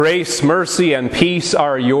Grace, mercy, and peace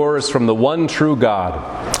are yours from the one true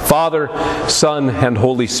God, Father, Son, and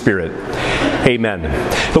Holy Spirit. Amen.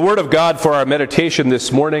 The Word of God for our meditation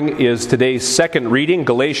this morning is today's second reading,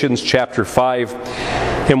 Galatians chapter 5,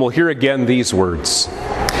 and we'll hear again these words.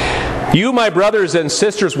 You, my brothers and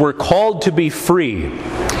sisters, were called to be free,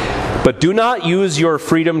 but do not use your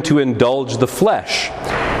freedom to indulge the flesh.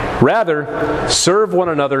 Rather, serve one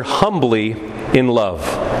another humbly in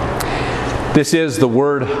love. This is the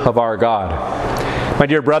word of our God. My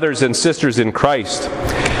dear brothers and sisters in Christ,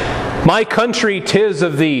 my country, 'tis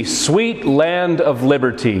of thee, sweet land of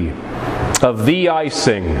liberty. Of thee I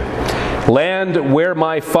sing, land where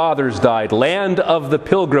my fathers died, land of the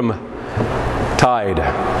pilgrim tide.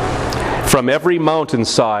 From every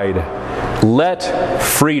mountainside, let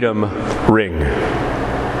freedom ring.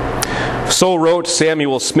 So wrote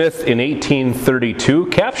Samuel Smith in 1832,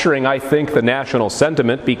 capturing, I think, the national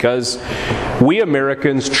sentiment because we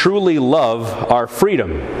Americans truly love our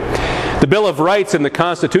freedom. The Bill of Rights and the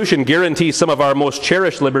Constitution guarantee some of our most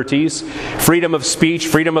cherished liberties: freedom of speech,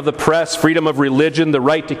 freedom of the press, freedom of religion, the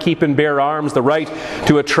right to keep and bear arms, the right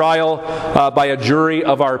to a trial by a jury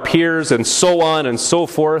of our peers, and so on and so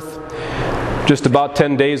forth. Just about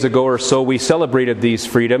 10 days ago or so, we celebrated these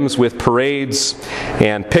freedoms with parades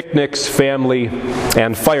and picnics, family,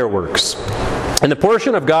 and fireworks. In the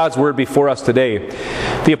portion of God's Word before us today,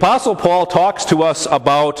 the Apostle Paul talks to us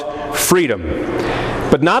about freedom,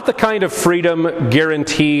 but not the kind of freedom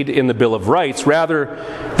guaranteed in the Bill of Rights, rather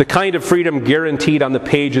the kind of freedom guaranteed on the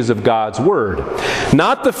pages of God's Word.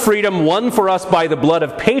 Not the freedom won for us by the blood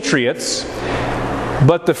of patriots,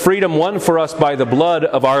 but the freedom won for us by the blood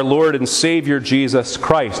of our Lord and Savior Jesus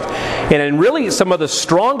Christ. And in really some of the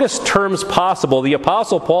strongest terms possible, the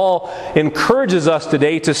Apostle Paul encourages us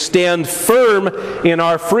today to stand firm in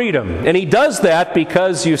our freedom. And he does that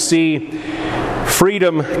because, you see,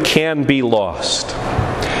 freedom can be lost.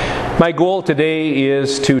 My goal today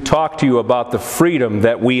is to talk to you about the freedom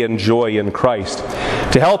that we enjoy in Christ,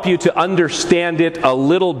 to help you to understand it a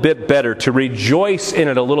little bit better, to rejoice in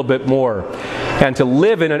it a little bit more, and to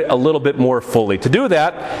live in it a little bit more fully. To do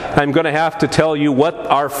that, I'm going to have to tell you what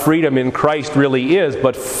our freedom in Christ really is,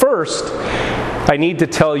 but first, I need to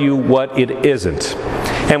tell you what it isn't.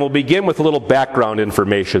 And we'll begin with a little background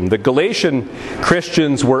information. The Galatian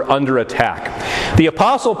Christians were under attack. The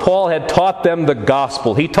Apostle Paul had taught them the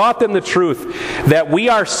gospel. He taught them the truth that we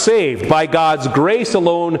are saved by God's grace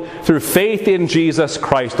alone through faith in Jesus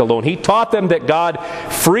Christ alone. He taught them that God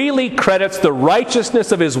freely credits the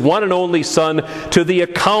righteousness of His one and only Son to the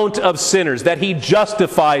account of sinners, that He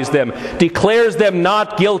justifies them, declares them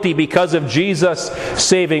not guilty because of Jesus'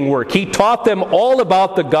 saving work. He taught them all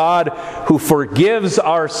about the God who forgives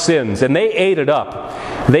our sins, and they ate it up.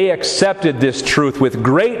 They accepted this truth with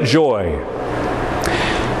great joy.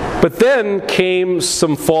 But then came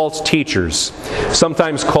some false teachers,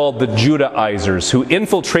 sometimes called the Judaizers, who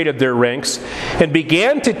infiltrated their ranks and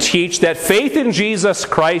began to teach that faith in Jesus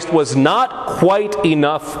Christ was not quite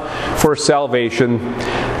enough for salvation.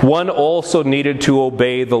 One also needed to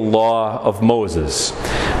obey the law of Moses.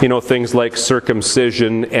 You know, things like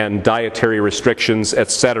circumcision and dietary restrictions,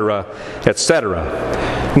 etc., etc.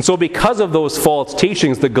 And so because of those false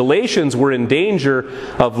teachings, the Galatians were in danger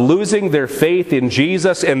of losing their faith in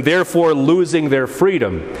Jesus and therefore losing their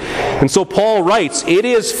freedom. And so Paul writes, "It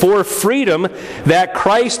is for freedom that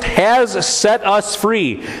Christ has set us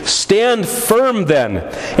free. Stand firm then,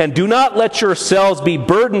 and do not let yourselves be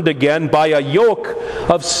burdened again by a yoke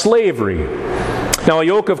of slavery." Now, a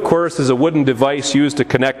yoke, of course, is a wooden device used to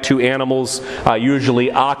connect two animals,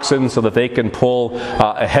 usually oxen, so that they can pull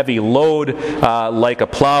a heavy load like a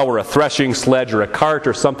plow or a threshing sledge or a cart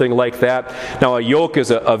or something like that. Now, a yoke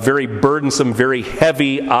is a very burdensome, very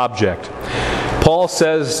heavy object. Paul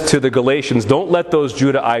says to the Galatians, don't let those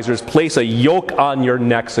Judaizers place a yoke on your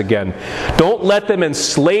necks again. Don't let them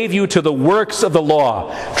enslave you to the works of the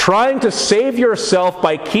law. Trying to save yourself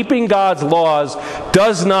by keeping God's laws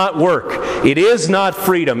does not work. It is not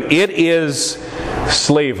freedom. It is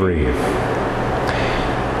slavery.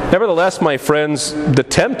 Nevertheless, my friends, the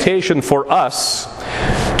temptation for us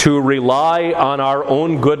to rely on our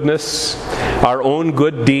own goodness, our own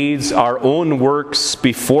good deeds, our own works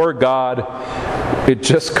before God, it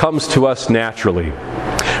just comes to us naturally.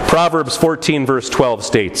 Proverbs 14 verse 12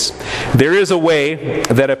 states, "There is a way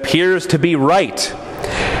that appears to be right,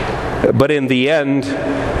 but in the end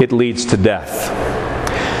it leads to death."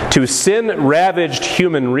 To sin-ravaged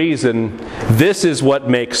human reason, this is what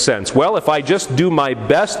makes sense. Well, if I just do my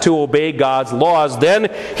best to obey God's laws,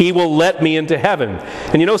 then He will let me into heaven.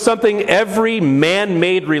 And you know something? Every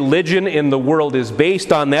man-made religion in the world is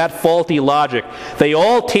based on that faulty logic. They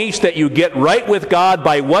all teach that you get right with God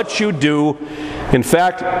by what you do. In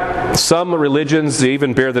fact, some religions,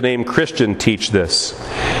 even bear the name Christian, teach this.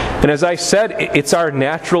 And as I said, it's our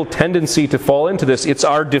natural tendency to fall into this. It's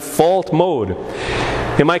our default mode.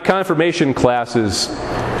 In my confirmation classes,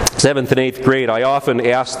 7th and 8th grade, I often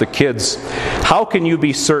ask the kids, how can you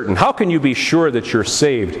be certain? How can you be sure that you're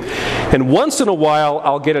saved? And once in a while,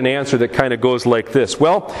 I'll get an answer that kind of goes like this.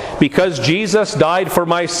 Well, because Jesus died for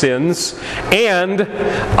my sins, and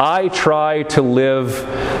I try to live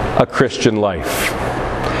a Christian life.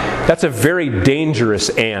 That's a very dangerous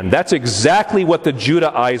and. That's exactly what the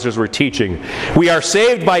Judaizers were teaching. We are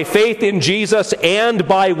saved by faith in Jesus and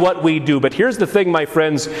by what we do. But here's the thing, my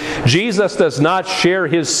friends. Jesus does not share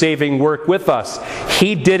His saving work with us.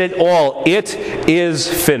 He did it all. It is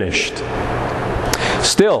finished.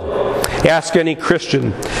 Still, ask any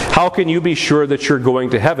Christian, how can you be sure that you're going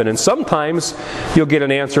to heaven? And sometimes you'll get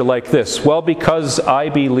an answer like this. Well, because I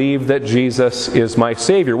believe that Jesus is my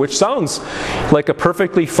Savior, which sounds like a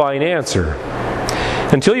perfectly fine answer.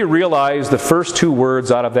 Until you realize the first two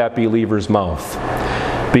words out of that believer's mouth.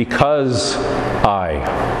 Because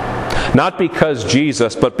I. Not because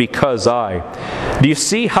Jesus, but because I. Do you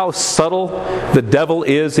see how subtle the devil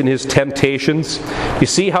is in his temptations? You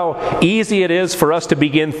see how easy it is for us to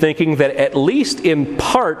begin thinking that at least in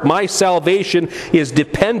part my salvation is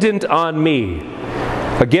dependent on me.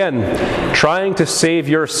 Again, trying to save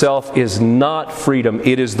yourself is not freedom.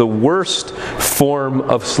 It is the worst form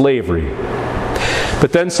of slavery.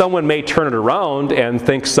 But then someone may turn it around and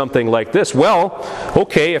think something like this. Well,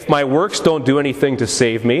 okay, if my works don't do anything to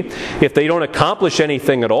save me, if they don't accomplish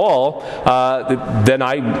anything at all, then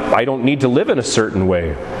I don't need to live in a certain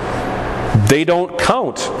way. They don't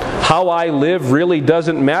count. How I live really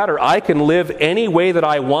doesn't matter. I can live any way that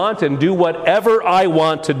I want and do whatever I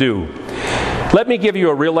want to do. Let me give you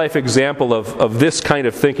a real-life example of this kind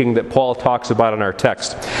of thinking that Paul talks about in our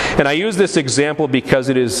text. And I use this example because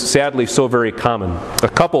it is sadly so very common. A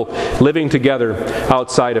couple living together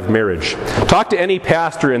outside of marriage. Talk to any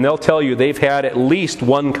pastor and they'll tell you they've had at least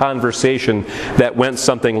one conversation that went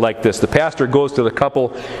something like this. The pastor goes to the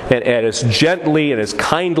couple and as gently and as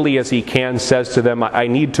kindly as he can says to them, I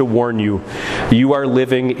need to warn you, you are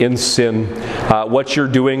living in sin. What you're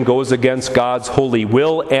doing goes against God's holy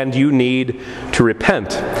will and you need to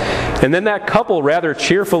repent. And then that couple rather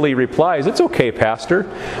cheerfully replies, it's okay, Pastor.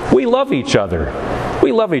 We love each other.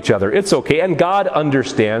 We love each other. It's okay. And God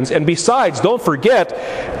understands. And besides, don't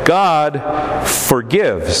forget, God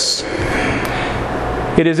forgives.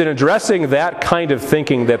 It is in addressing that kind of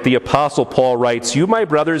thinking that the Apostle Paul writes, you, my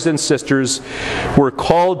brothers and sisters, were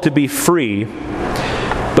called to be free,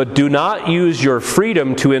 but do not use your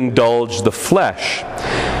freedom to indulge the flesh.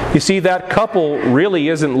 You see, that couple really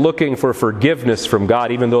isn't looking for forgiveness from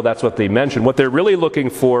God, even though that's what they mentioned. What they're really looking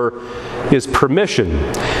for is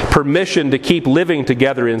permission. Permission to keep living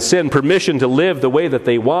together in sin. Permission to live the way that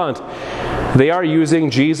they want. They are using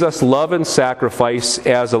Jesus' love and sacrifice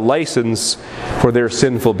as a license for their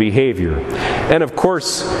sinful behavior. And of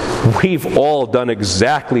course, we've all done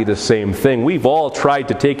exactly the same thing. We've all tried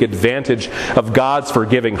to take advantage of God's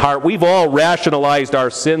forgiving heart. We've all rationalized our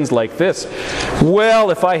sins like this.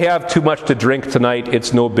 Well, if I have too much to drink tonight,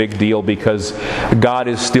 it's no big deal because God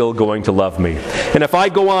is still going to love me. And if I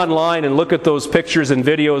go online and look at those pictures and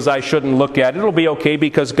videos I shouldn't look at, it'll be okay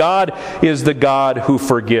because God is the God who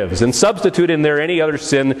forgives. And substitute in there any other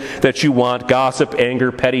sin that you want, gossip,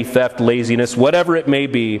 anger, petty theft, laziness, whatever it may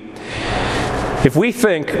be. If we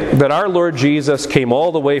think that our Lord Jesus came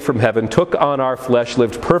all the way from heaven, took on our flesh,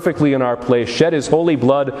 lived perfectly in our place, shed His holy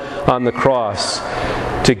blood on the cross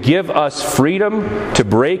to give us freedom to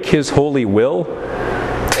break His holy will,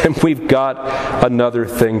 then we've got another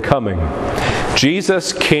thing coming.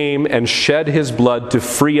 Jesus came and shed His blood to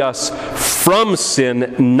free us from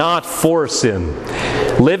sin, not for sin.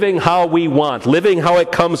 Living how we want, living how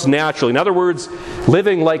it comes naturally. In other words,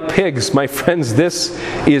 living like pigs. My friends, this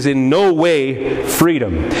is in no way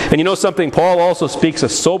freedom. And you know something? Paul also speaks a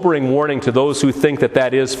sobering warning to those who think that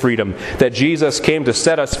that is freedom. That Jesus came to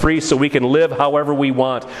set us free so we can live however we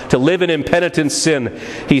want, to live in impenitent sin.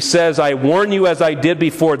 He says, I warn you as I did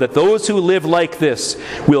before, that those who live like this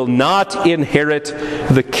will not inherit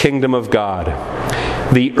the kingdom of God.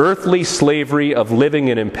 The earthly slavery of living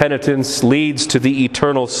in impenitence leads to the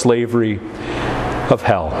eternal slavery of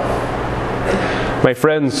hell. My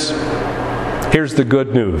friends, here's the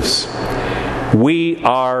good news. we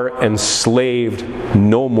are enslaved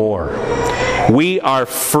no more. We are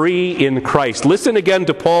free in Christ. Listen again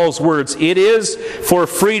to Paul's words. It is for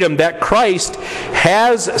freedom that Christ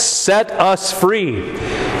has set us free.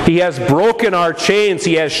 He has broken our chains.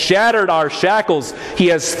 He has shattered our shackles. He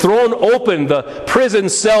has thrown open the prison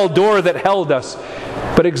cell door that held us.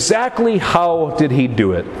 But exactly how did he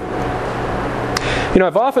do it? You know,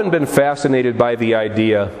 I've often been fascinated by the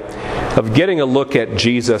idea of getting a look at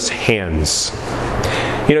Jesus' hands.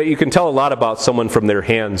 You know, you can tell a lot about someone from their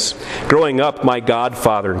hands. Growing up, my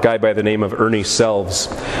godfather, a guy by the name of Ernie Selves,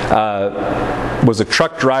 was a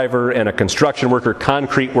truck driver and a construction worker,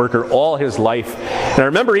 concrete worker all his life. And I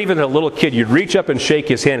remember even as a little kid, you'd reach up and shake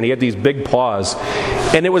his hand, and he had these big paws.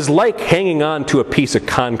 And it was like hanging on to a piece of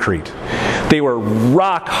concrete. They were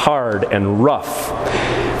rock hard and rough.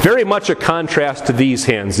 Very much a contrast to these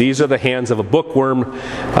hands. These are the hands of a bookworm,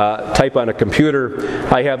 type on a computer.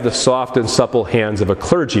 I have the soft and supple hands of a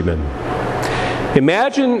clergyman.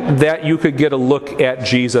 Imagine that you could get a look at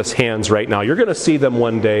Jesus' hands right now. You're going to see them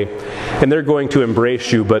one day, and they're going to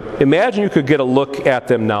embrace you, but imagine you could get a look at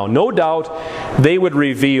them now. No doubt they would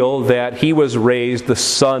reveal that he was raised the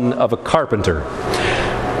son of a carpenter.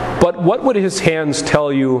 But what would his hands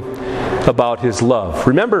tell you about his love?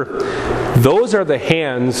 Remember, those are the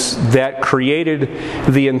hands that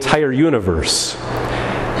created the entire universe.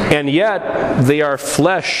 And yet, they are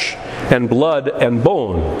flesh and blood and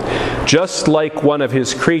bone, just like one of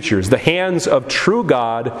his creatures. The hands of true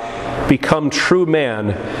God become true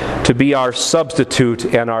man to be our substitute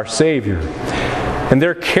and our Savior. And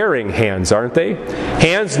they're caring hands, aren't they?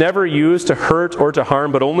 Hands never used to hurt or to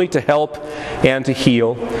harm, but only to help and to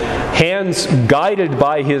heal. Hands guided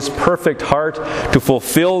by his perfect heart to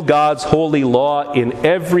fulfill God's holy law in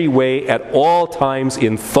every way at all times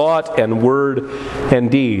in thought and word and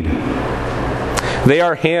deed. They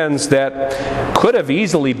are hands that could have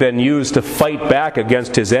easily been used to fight back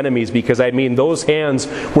against his enemies, because those hands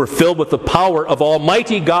were filled with the power of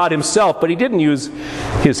Almighty God himself, but he didn't use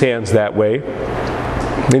his hands that way.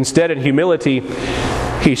 Instead, in humility,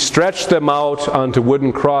 he stretched them out onto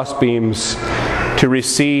wooden crossbeams to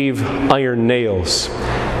receive iron nails.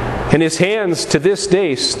 And his hands to this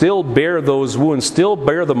day still bear those wounds, still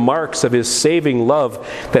bear the marks of his saving love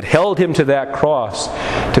that held him to that cross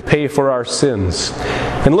to pay for our sins.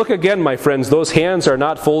 And look again, my friends, those hands are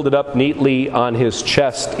not folded up neatly on his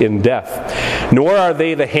chest in death, nor are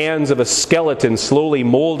they the hands of a skeleton slowly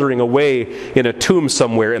moldering away in a tomb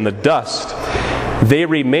somewhere in the dust. They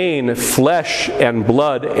remain flesh and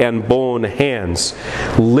blood and bone hands,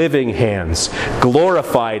 living hands,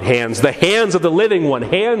 glorified hands, the hands of the living one,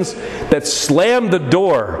 hands that slam the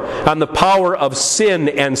door on the power of sin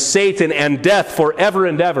and Satan and death forever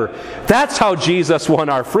and ever. That's how Jesus won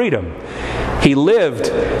our freedom. He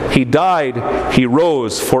lived, he died, he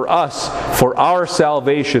rose for us, for our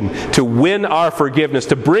salvation, to win our forgiveness,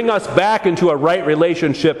 to bring us back into a right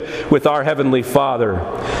relationship with our Heavenly Father,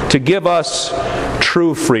 to give us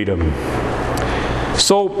true freedom.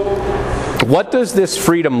 So, what does this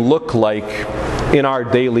freedom look like in our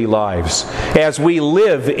daily lives as we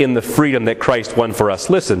live in the freedom that Christ won for us?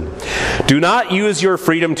 Listen, do not use your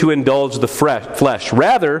freedom to indulge the flesh.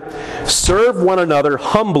 Rather, serve one another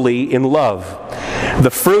humbly in love.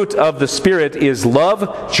 The fruit of the Spirit is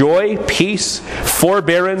love, joy, peace,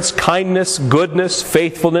 forbearance, kindness, goodness,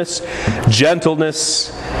 faithfulness,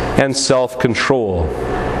 gentleness, and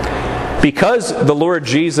self-control. Because the Lord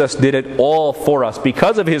Jesus did it all for us,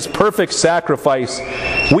 because of his perfect sacrifice,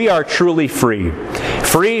 we are truly free.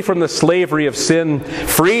 Free from the slavery of sin,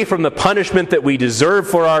 free from the punishment that we deserve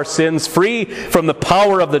for our sins, free from the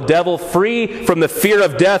power of the devil, free from the fear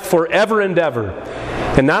of death forever and ever.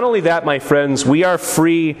 And not only that, my friends, we are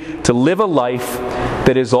free to live a life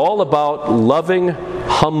that is all about loving,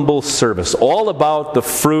 humble service, all about the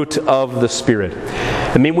fruit of the Spirit.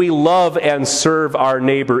 We love and serve our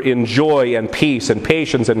neighbor in joy and peace and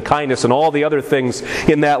patience and kindness and all the other things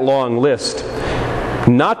in that long list.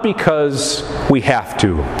 Not because we have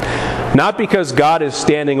to. Not because God is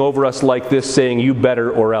standing over us like this saying, you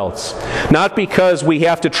better or else. Not because we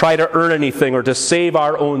have to try to earn anything or to save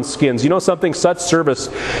our own skins. You know something? Such service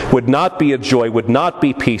would not be a joy, would not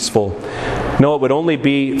be peaceful. No, it would only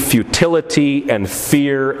be futility and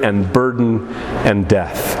fear and burden and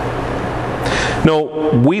death.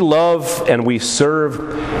 No, we love and we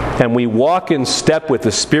serve and we walk in step with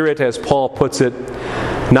the Spirit, as Paul puts it,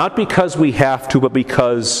 not because we have to, but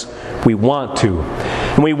because we want to.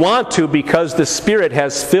 And And we want to because the Spirit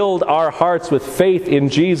has filled our hearts with faith in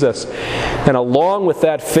Jesus. And along with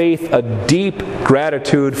that faith, a deep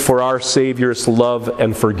gratitude for our Savior's love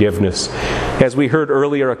and forgiveness. As we heard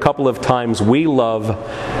earlier a couple of times, we love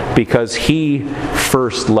because He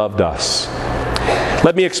first loved us.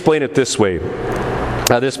 Let me explain it this way.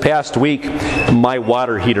 This past week, my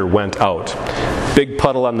water heater went out. Big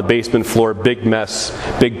puddle on the basement floor, big mess,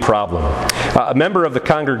 big problem. A member of the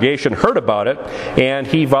congregation heard about it, and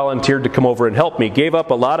he volunteered to come over and help me. Gave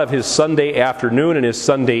up a lot of his Sunday afternoon and his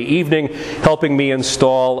Sunday evening helping me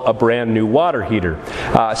install a brand new water heater.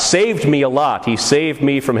 Saved me a lot. He saved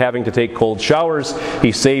me from having to take cold showers.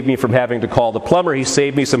 He saved me from having to call the plumber. He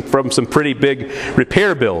saved me from some pretty big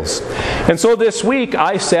repair bills. And so this week,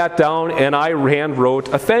 I sat down and I hand wrote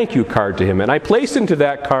a thank you card to him. And I placed into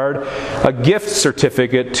that card a gift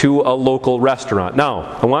certificate to a local restaurant.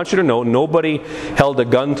 Now, I want you to know, nobody held a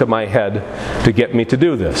gun to my head to get me to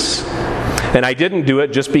do this. And I didn't do it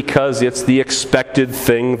just because it's the expected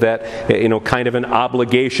thing that, kind of an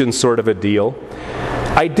obligation sort of a deal.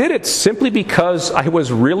 I did it simply because I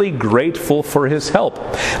was really grateful for his help.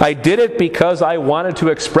 I did it because I wanted to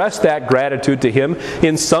express that gratitude to him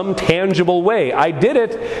in some tangible way. I did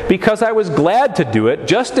it because I was glad to do it,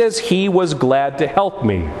 just as he was glad to help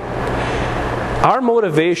me. Our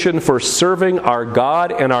motivation for serving our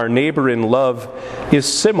God and our neighbor in love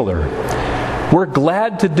is similar. We're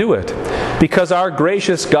glad to do it because our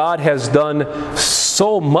gracious God has done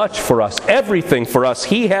so much for us, everything for us.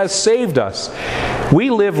 He has saved us. We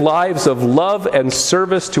live lives of love and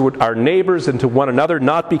service to our neighbors and to one another,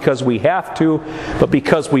 not because we have to, but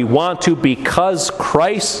because we want to, because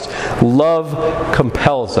Christ's love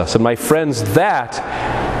compels us. And my friends,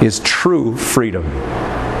 that is true freedom.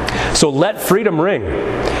 So let freedom ring.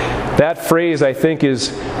 That phrase, I think, is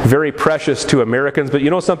very precious to Americans. But you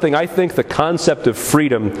know something? I think the concept of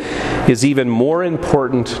freedom is even more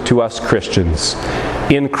important to us Christians.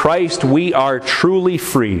 In Christ, we are truly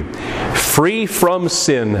free. Free from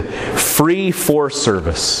sin. Free for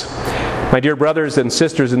service. My dear brothers and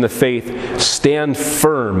sisters in the faith, stand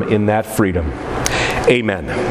firm in that freedom. Amen.